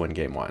favorites to win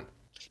game one.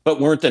 But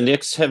weren't the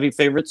Knicks heavy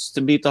favorites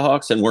to beat the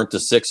Hawks, and weren't the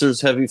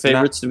Sixers heavy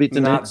favorites to beat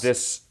the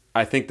Knicks?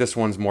 I think this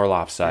one's more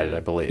lopsided, I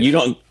believe.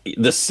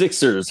 The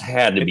Sixers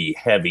had to be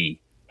heavy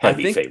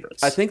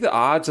favorites. I think the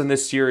odds on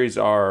this series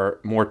are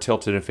more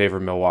tilted in favor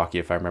of Milwaukee,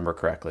 if I remember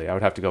correctly. I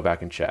would have to go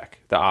back and check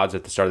the odds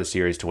at the start of the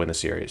series to win the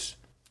series.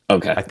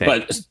 Okay,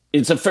 but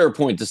it's a fair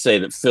point to say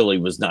that Philly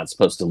was not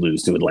supposed to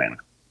lose to Atlanta.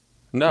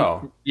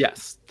 No.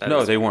 Yes.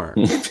 They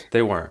weren't.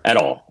 They weren't. At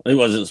all. It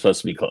wasn't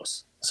supposed to be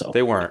close. So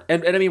they weren't.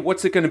 And I mean,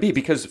 what's it going to be?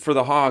 Because for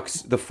the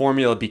Hawks, the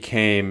formula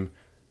became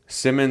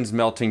Simmons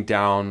melting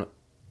down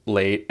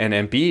late and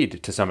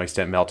Embiid to some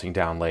extent melting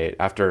down late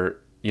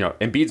after,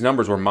 Embiid's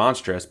numbers were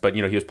monstrous, but,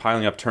 he was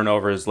piling up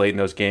turnovers late in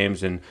those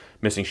games and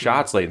missing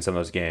shots late in some of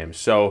those games.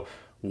 So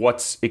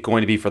what's it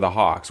going to be for the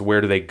Hawks?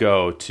 Where do they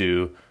go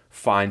to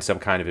find some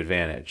kind of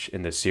advantage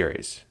in this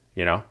series,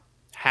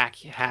 Hack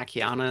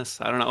Giannis.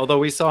 I don't know. Although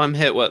we saw him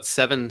hit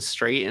 7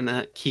 straight in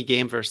that key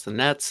game versus the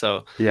Nets.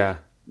 So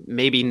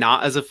maybe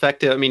not as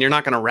effective. I mean, you're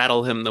not going to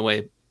rattle him the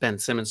way Ben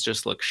Simmons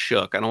just looked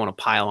shook. I don't want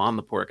to pile on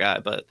the poor guy,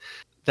 but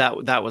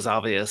that was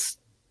obvious,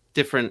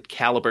 different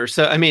caliber.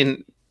 So, I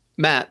mean,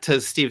 Matt, to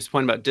Steve's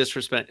point about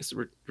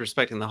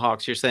respecting the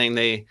Hawks, you're saying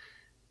they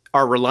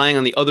are relying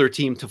on the other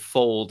team to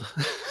fold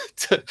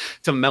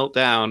to melt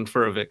down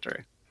for a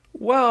victory.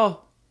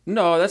 Well,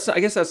 no, I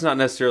guess that's not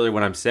necessarily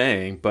what I'm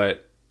saying,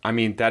 but I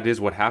mean, that is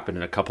what happened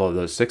in a couple of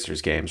those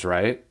Sixers games,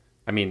 right?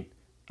 I mean,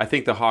 I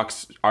think the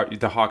Hawks fight,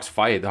 the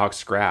Hawks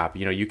scrap.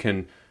 You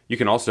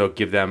can also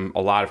give them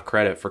a lot of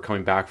credit for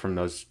coming back from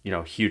those,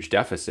 huge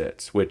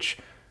deficits, which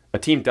a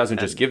team doesn't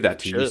just give that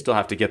to you. You still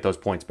have to get those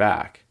points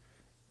back.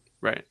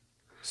 Right.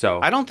 So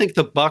I don't think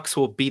the Bucks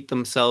will beat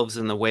themselves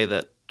in the way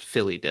that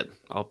Philly did.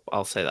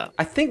 I'll say that.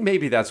 I think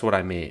maybe that's what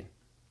I mean.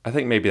 I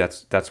think maybe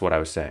that's what I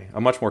was saying. A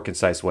much more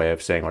concise way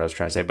of saying what I was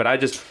trying to say. But I'm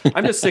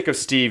just sick of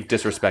Steve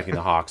disrespecting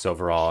the Hawks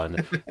overall,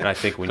 and I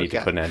think we need to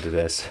put an end to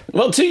this.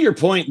 Well, to your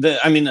point, the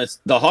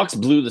Hawks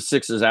blew the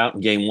Sixers out in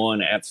game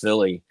one at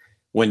Philly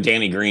when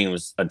Danny Green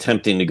was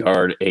attempting to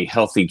guard a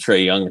healthy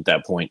Trae Young at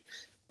that point.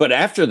 But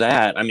after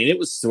that, I mean, it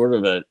was sort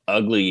of an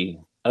ugly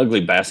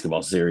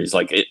basketball series.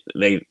 Like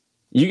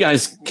you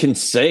guys can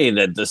say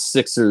that the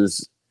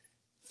Sixers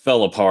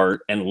fell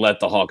apart and let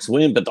the Hawks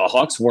win, but the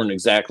Hawks weren't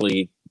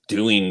exactly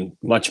doing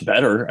much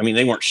better. I mean,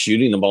 they weren't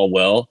shooting the ball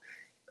well.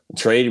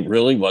 Trae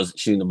really wasn't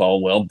shooting the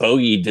ball well.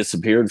 Bogey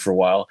disappeared for a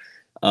while.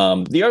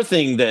 The other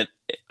thing that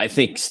I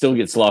think still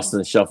gets lost in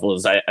the shuffle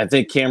is I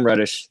think Cam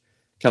Reddish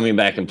coming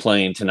back and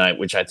playing tonight,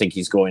 which I think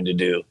he's going to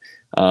do,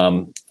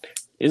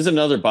 is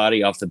another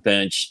body off the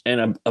bench.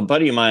 And a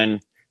buddy of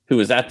mine who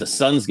was at the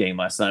Suns game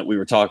last night, we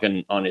were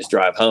talking on his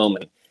drive home,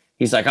 and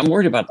he's like, I'm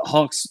worried about the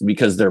Hawks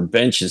because their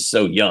bench is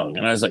so young.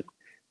 And I was like,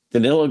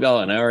 Danilo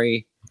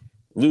Gallinari,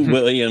 Lou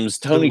Williams,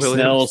 Tony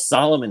Snell,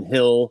 Solomon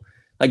Hill,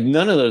 like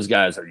none of those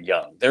guys are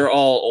young. They're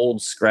all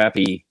old,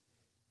 scrappy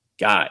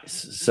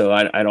guys. So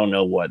I don't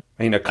know what.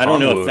 I mean, I don't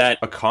know if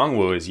that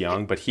Okongwu is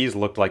young, but he's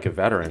looked like a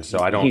veteran. So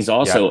I don't. He's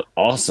also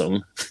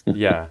awesome.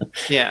 Yeah.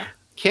 Yeah.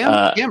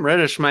 Cam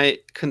Reddish, my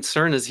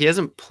concern is he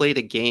hasn't played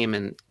a game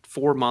in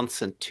 4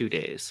 months and 2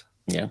 days.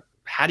 Yeah.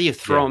 How do you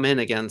throw him in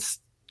against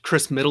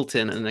Chris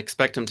Middleton and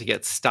expect him to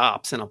get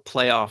stops in a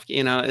playoff?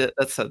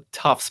 That's a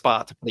tough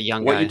spot to put a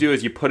young guy. What you do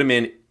is you put him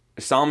in.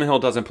 Solomon Hill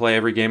doesn't play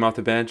every game off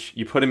the bench.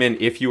 You put him in.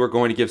 If you were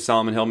going to give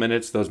Solomon Hill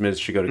minutes, those minutes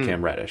should go to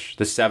Cam Reddish.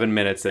 The 7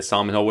 minutes that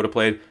Solomon Hill would have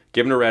played,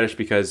 give him to Reddish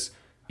because,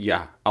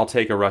 I'll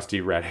take a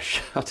rusty Reddish.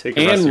 I'll take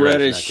a rusty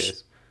Reddish in that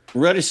case.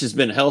 Reddish has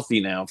been healthy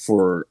now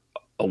for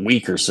a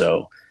week or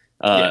so,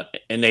 and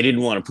they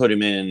didn't want to put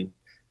him in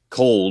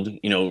cold,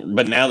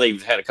 but now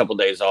they've had a couple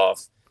days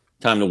off,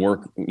 time to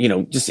work,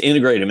 just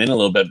integrate him in a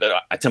little bit.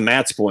 But to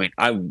Matt's point,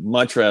 I'd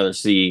much rather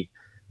see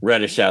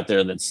Reddish out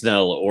there than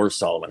Snell or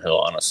Solomon Hill,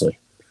 honestly.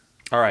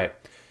 All right.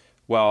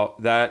 Well,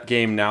 that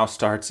game now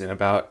starts in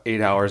about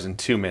 8 hours and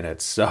 2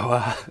 minutes.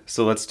 So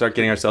let's start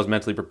getting ourselves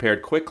mentally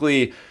prepared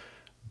quickly.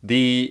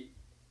 The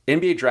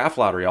NBA draft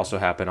lottery also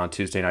happened on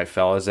Tuesday night,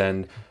 fellas,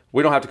 and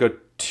we don't have to go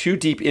too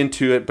deep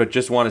into it, but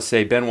just want to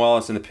say Ben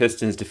Wallace and the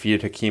Pistons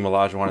defeated Hakeem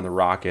Olajuwon and the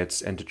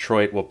Rockets, and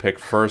Detroit will pick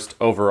first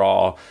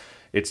overall.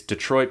 It's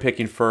Detroit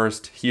picking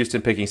first,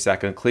 Houston picking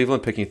second,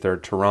 Cleveland picking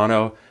third,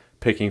 Toronto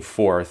picking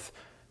fourth.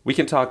 We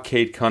can talk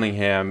Cade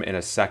Cunningham in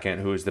a second,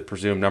 who is the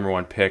presumed number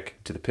one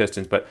pick to the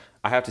Pistons, but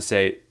I have to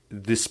say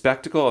the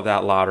spectacle of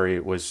that lottery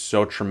was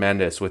so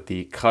tremendous with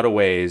the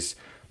cutaways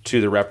to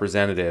the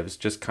representatives,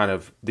 just kind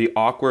of the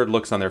awkward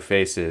looks on their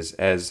faces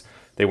as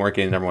they weren't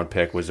getting the number one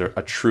pick was a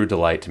true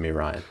delight to me,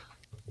 Ryan.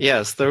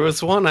 Yes, there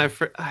was one, I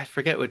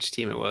forget which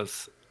team it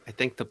was. I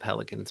think the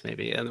Pelicans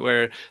maybe, and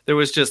where there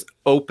was just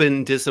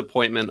open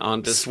disappointment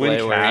on display.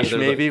 Swin Cash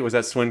maybe? Was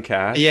that Swin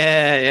Cash?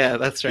 Yeah,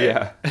 that's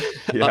right.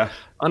 Yeah.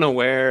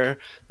 Unaware,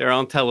 they're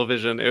on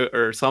television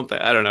or something.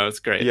 I don't know. It's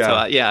great. Yeah. So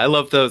I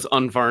love those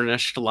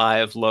unvarnished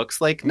live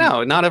looks. Like,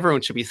 no, not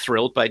everyone should be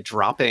thrilled by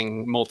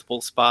dropping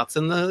multiple spots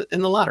in the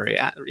lottery.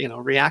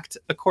 React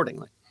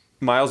accordingly.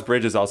 Miles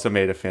Bridges also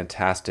made a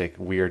fantastic,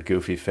 weird,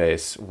 goofy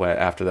face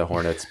after the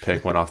Hornets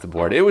pick went off the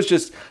board. It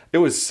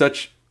was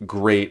such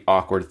great,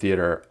 awkward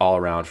theater all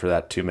around for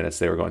that 2 minutes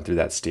they were going through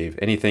that, Steve.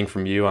 Anything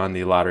from you on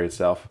the lottery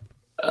itself?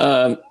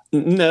 No,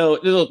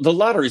 the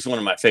lottery is one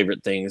of my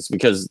favorite things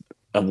because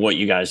of what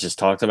you guys just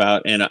talked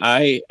about. And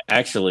I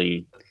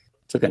actually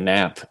took a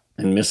nap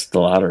and missed the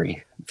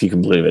lottery, if you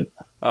can believe it.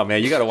 Oh,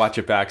 man, you got to watch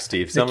it back,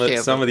 Steve. Some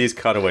of these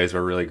cutaways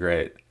were really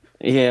great.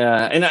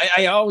 Yeah, and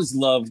I always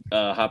love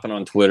hopping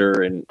on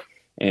Twitter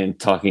and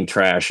talking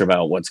trash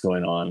about what's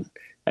going on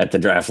at the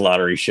draft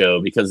lottery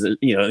show because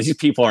these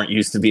people aren't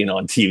used to being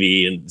on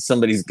TV and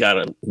somebody's got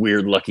a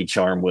weird Lucky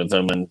Charm with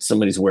them and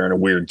somebody's wearing a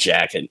weird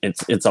jacket.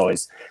 It's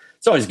always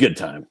good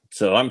time.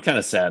 So I'm kind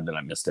of sad that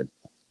I missed it.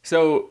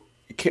 So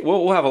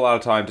we'll have a lot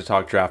of time to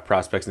talk draft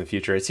prospects in the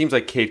future. It seems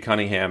like Cade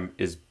Cunningham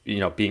is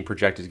being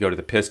projected to go to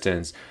the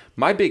Pistons.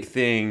 My big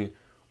thing,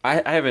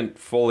 I haven't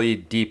fully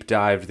deep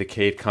dived the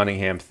Cade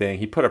Cunningham thing.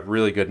 He put up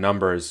really good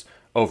numbers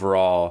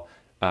overall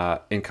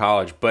in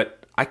college,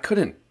 but I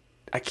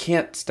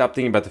can't stop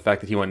thinking about the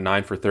fact that he went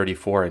 9 for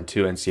 34 in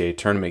 2 NCAA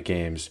tournament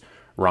games,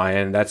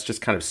 Ryan. That's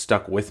just kind of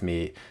stuck with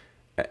me.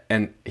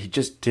 And he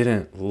just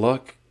didn't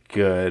look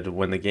good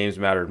when the games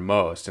mattered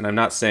most. And I'm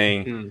not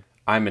saying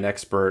I'm an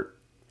expert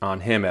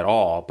on him at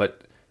all,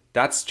 but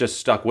that's just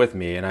stuck with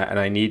me. And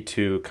I need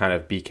to kind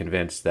of be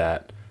convinced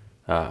that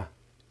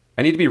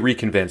I need to be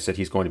reconvinced that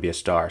he's going to be a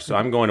star. So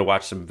I'm going to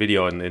watch some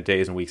video in the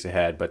days and weeks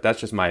ahead, but that's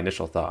just my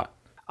initial thought.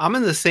 I'm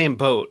in the same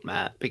boat,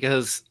 Matt,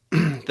 because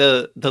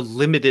the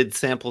limited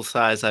sample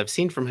size I've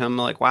seen from him,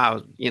 like,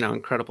 wow,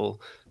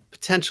 incredible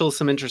potential,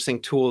 some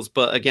interesting tools.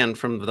 But again,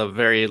 from the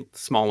very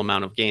small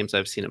amount of games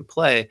I've seen him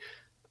play,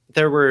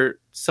 there were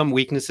some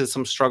weaknesses,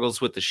 some struggles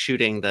with the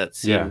shooting that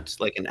seemed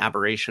like an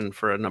aberration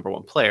for a number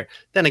one player.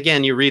 Then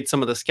again, you read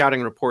some of the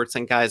scouting reports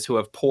and guys who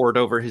have poured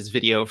over his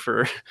video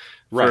for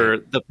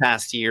the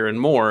past year and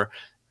more,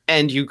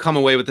 and you come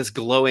away with this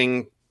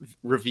glowing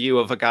review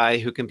of a guy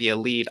who can be a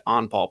lead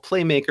on-ball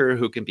playmaker,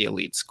 who can be a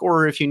lead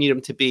scorer if you need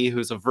him to be,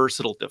 who's a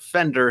versatile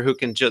defender, who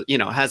can just,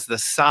 has the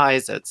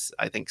size that's,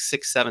 I think,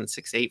 6'7",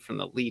 6'8" from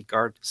the lead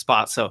guard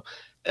spot. So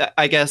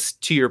I guess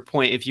to your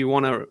point, if you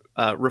want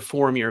to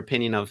reform your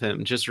opinion of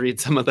him, just read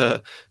some of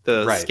the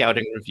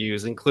scouting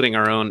reviews, including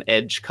our own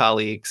Edge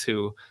colleagues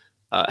who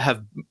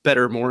have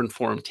better, more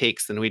informed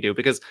takes than we do.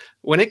 Because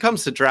when it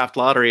comes to draft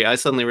lottery, I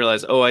suddenly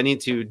realize, I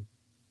need to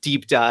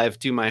deep dive,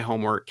 do my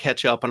homework,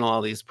 catch up on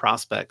all these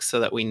prospects so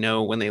that we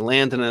know when they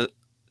land in a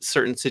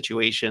certain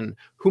situation,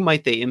 who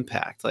might they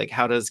impact? Like,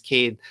 how does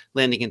Cade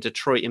landing in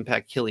Detroit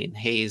impact Killian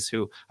Hayes,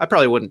 who I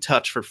probably wouldn't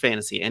touch for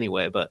fantasy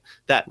anyway, but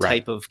that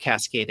type of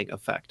cascading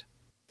effect.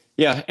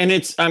 Yeah. And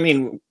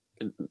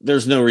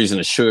there's no reason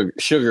to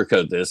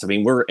sugarcoat this. I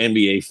mean, we're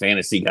NBA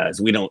fantasy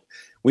guys. We don't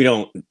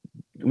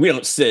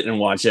sit and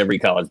watch every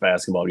college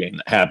basketball game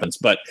that happens.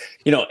 But,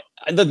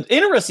 the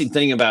interesting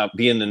thing about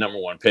being the number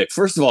one pick,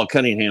 first of all,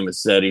 Cunningham has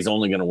said he's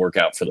only going to work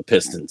out for the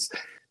Pistons.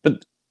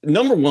 But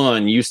number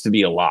one used to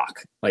be a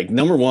lock. Like,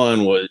 number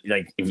one was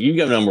like, if you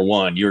go number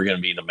one, you're going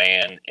to be the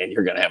man and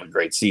you're going to have a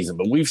great season.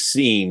 But we've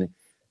seen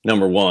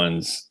number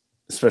ones,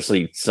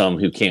 especially some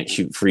who can't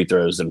shoot free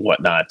throws and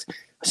whatnot,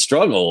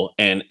 struggle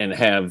and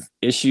have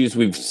issues.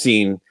 We've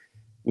seen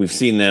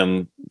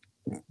them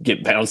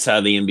get bounced out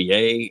of the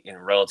NBA in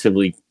a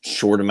relatively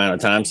short amount of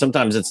time.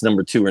 Sometimes it's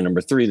number two or number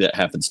three that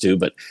happens too.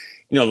 But,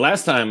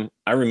 last time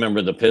I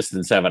remember the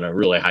Pistons having a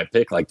really high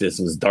pick like this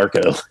was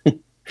Darko,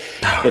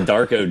 the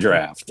Darko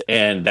draft.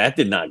 And that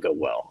did not go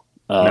well.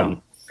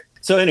 No.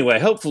 So anyway,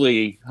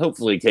 hopefully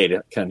Cade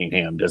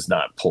Cunningham does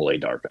not pull a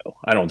Darko.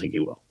 I don't think he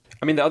will.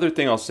 I mean, the other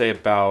thing I'll say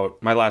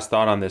about my last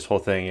thought on this whole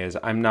thing is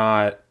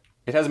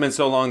it hasn't been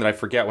so long that I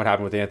forget what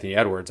happened with Anthony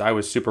Edwards. And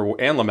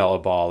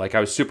LaMelo Ball. Like, I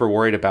was super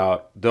worried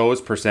about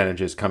those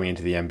percentages coming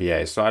into the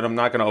NBA. So I'm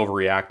not going to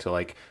overreact to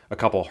like a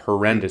couple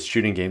horrendous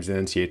shooting games in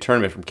the NCAA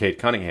tournament from Cade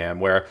Cunningham,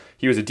 where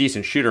he was a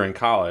decent shooter in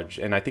college,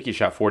 and I think he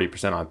shot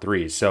 40% on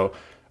threes. So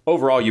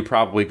overall, you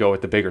probably go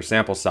with the bigger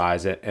sample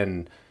size.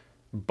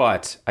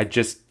 But I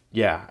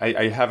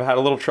have had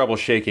a little trouble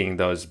shaking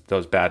those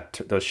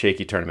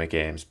shaky tournament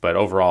games. But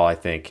overall, I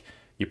think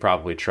you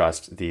probably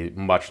trust the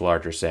much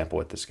larger sample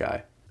with this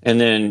guy. And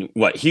then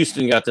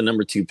Houston got the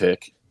number 2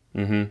 pick,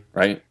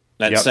 right?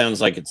 That sounds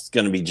like it's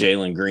going to be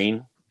Jalen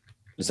Green.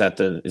 Is that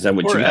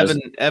what or you guys?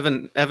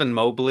 Evan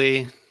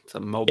Mobley? It's a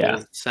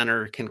mobile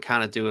center, can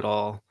kind of do it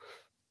all.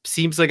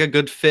 Seems like a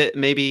good fit,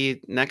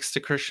 maybe next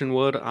to Christian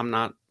Wood. I'm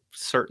not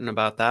certain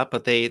about that,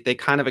 but they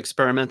kind of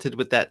experimented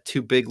with that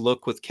too big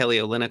look with Kelly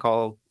Olynyk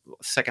all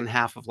second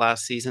half of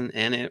last season,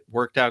 and it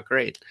worked out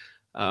great.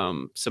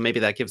 So maybe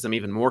that gives them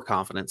even more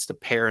confidence to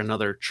pair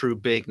another true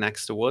big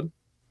next to Wood.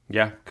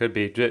 Yeah, could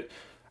be.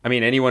 I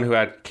mean, anyone who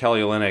had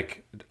Kelly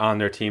Olynyk on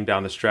their team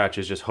down the stretch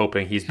is just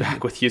hoping he's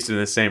back with Houston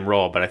in the same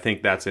role, but I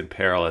think that's in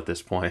peril at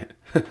this point.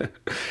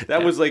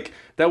 That was like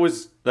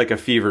a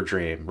fever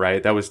dream,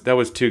 right? That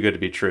was too good to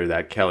be true,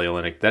 that Kelly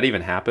Olynyk. That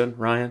even happened,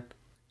 Ryan?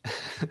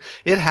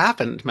 It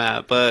happened,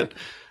 Matt, but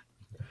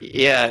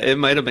yeah, it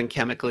might have been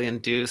chemically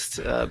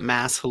induced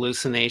mass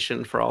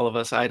hallucination for all of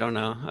us. I don't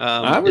know.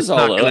 I was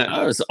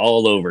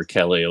all over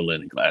Kelly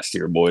Olynyk last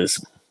year,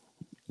 boys.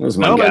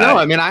 No,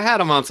 I mean, I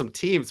had him on some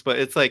teams, but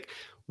it's like,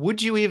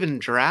 would you even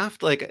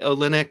draft like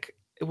Olynyk?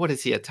 What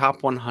is he, a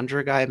top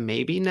 100 guy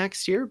maybe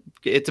next year?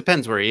 It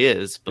depends where he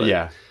is,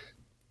 but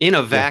in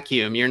a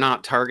vacuum, you're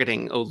not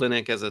targeting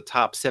Olynyk as a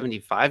top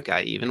 75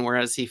 guy even,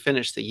 whereas he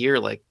finished the year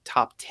like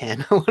top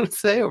 10, I want to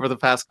say, over the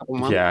past couple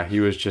months. Yeah,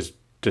 he was just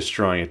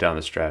destroying it down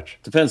the stretch.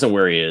 Depends on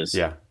where he is.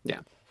 Yeah.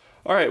 Yeah.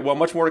 All right, well,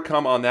 much more to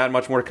come on that,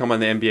 much more to come on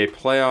the NBA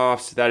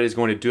playoffs. That is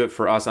going to do it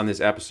for us on this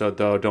episode,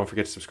 though. Don't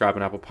forget to subscribe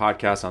on Apple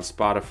Podcasts, on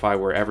Spotify,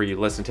 wherever you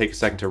listen. Take a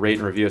second to rate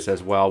and review us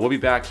as well. We'll be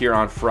back here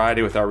on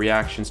Friday with our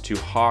reactions to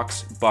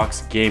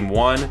Hawks-Bucks Game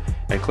 1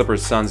 and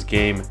Clippers-Suns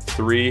Game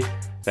 3.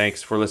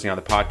 Thanks for listening on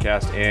the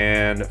podcast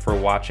and for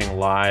watching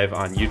live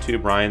on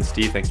YouTube. Ryan,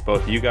 Steve, thanks to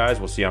both of you guys.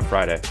 We'll see you on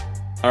Friday.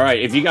 All right,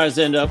 if you guys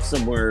end up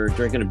somewhere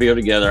drinking a beer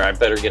together, I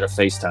better get a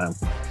FaceTime.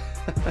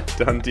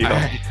 Done deal. All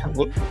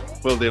right.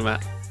 We'll do,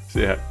 Matt.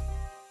 See ya.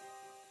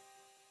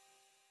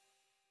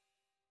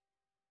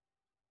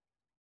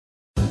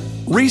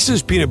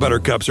 Reese's peanut butter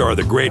cups are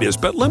the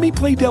greatest, but let me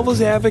play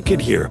devil's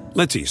advocate here.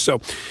 Let's see. So,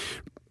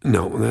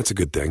 no, that's a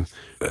good thing.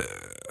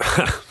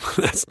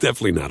 That's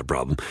definitely not a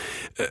problem.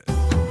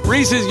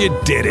 Reese's, you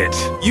did it.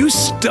 You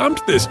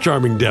stumped this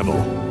charming devil.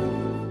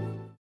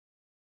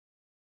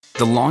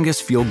 The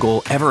longest field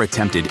goal ever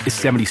attempted is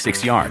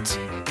 76 yards.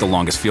 The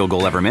longest field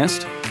goal ever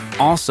missed?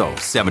 Also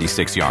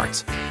 76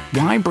 yards.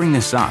 Why bring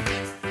this up?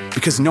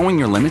 Because knowing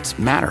your limits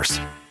matters,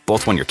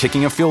 both when you're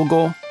kicking a field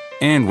goal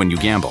and when you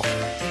gamble.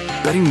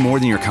 Betting more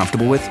than you're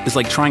comfortable with is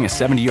like trying a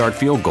 70-yard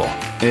field goal.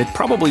 It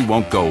probably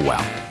won't go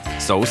well.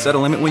 So set a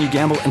limit when you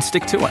gamble and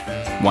stick to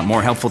it. Want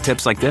more helpful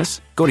tips like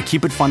this? Go to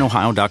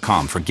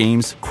keepitfunohio.com for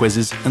games,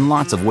 quizzes, and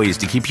lots of ways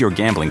to keep your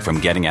gambling from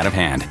getting out of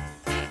hand.